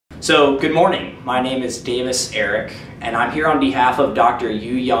So, good morning. My name is Arick, and I'm here on behalf of Dr.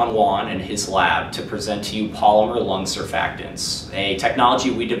 Yu-Yan Wan and his lab to present to you polymer lung surfactants, a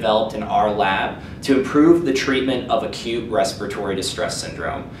technology we developed in our lab to improve the treatment of acute respiratory distress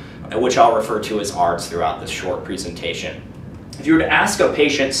syndrome, which I'll refer to as ARDS throughout this short presentation. If you were to ask a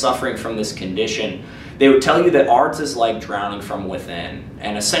patient suffering from this condition, they would tell you that ARDS is like drowning from within.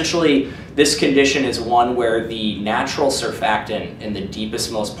 And essentially, this condition is one where the natural surfactant in the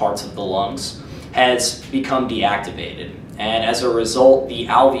deepest, most parts of the lungs has become deactivated. And as a result, the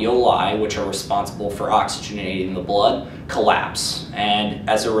alveoli, which are responsible for oxygenating the blood, collapse. And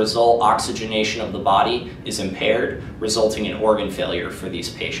as a result, oxygenation of the body is impaired, resulting in organ failure for these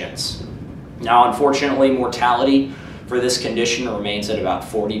patients. Now, unfortunately, mortality for this condition remains at about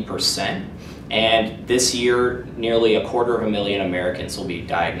 40%. And this year, nearly 250,000 Americans will be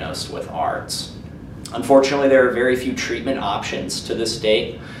diagnosed with ARDS. Unfortunately, there are very few treatment options to this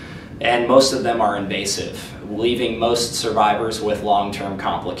date, and most of them are invasive, leaving most survivors with long-term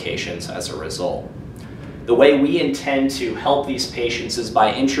complications as a result. The way we intend to help these patients is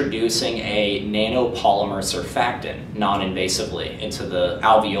by introducing a nanopolymer surfactant non-invasively into the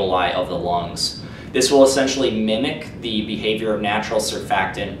alveoli of the lungs. This will essentially mimic the behavior of natural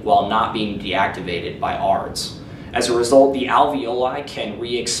surfactant while not being deactivated by ARDS. As a result, the alveoli can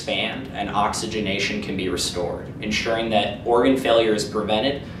re-expand and oxygenation can be restored, ensuring that organ failure is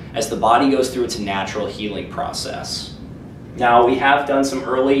prevented as the body goes through its natural healing process. Now, we have done some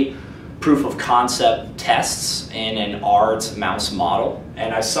early proof of concept tests in an ARDS mouse model,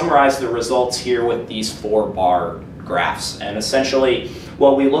 and I summarized the results here with these 4-bar graphs. And essentially,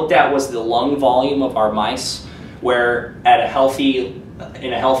 what we looked at was the lung volume of our mice, where in a healthy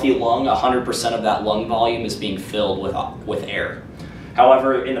lung, 100% of that lung volume is being filled with air.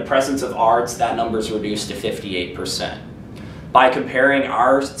 However, in the presence of ARDS, that number is reduced to 58%. By comparing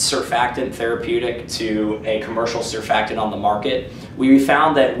our surfactant therapeutic to a commercial surfactant on the market, we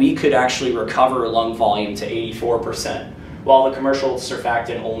found that we could actually recover lung volume to 84%, while the commercial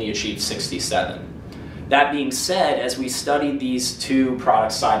surfactant only achieved 67%. That being said, as we studied these two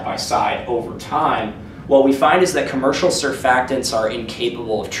products side by side over time, what we find is that commercial surfactants are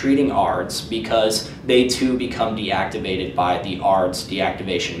incapable of treating ARDS because they too become deactivated by the ARDS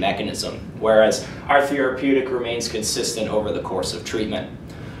deactivation mechanism, whereas our therapeutic remains consistent over the course of treatment.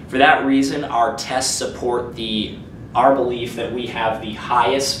 For that reason, our tests support our belief that we have the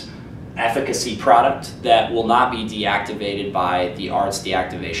highest efficacy product that will not be deactivated by the ARDS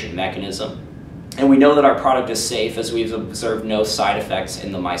deactivation mechanism. And we know that our product is safe as we've observed no side effects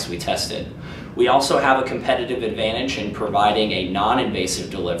in the mice we tested. We also have a competitive advantage in providing a non-invasive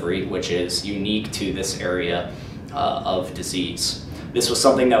delivery, which is unique to this area of disease. This was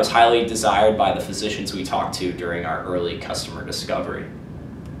something that was highly desired by the physicians we talked to during our early customer discovery.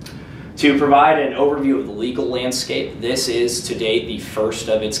 To provide an overview of the legal landscape, this is to date the first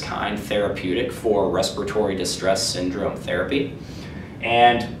of its kind therapeutic for respiratory distress syndrome therapy.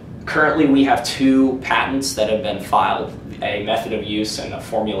 And currently, we have 2 patents that have been filed, a method of use and a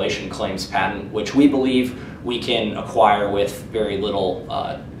formulation claims patent, which we believe we can acquire with very little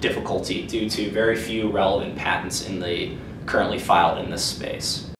difficulty due to very few relevant patents currently filed in this space.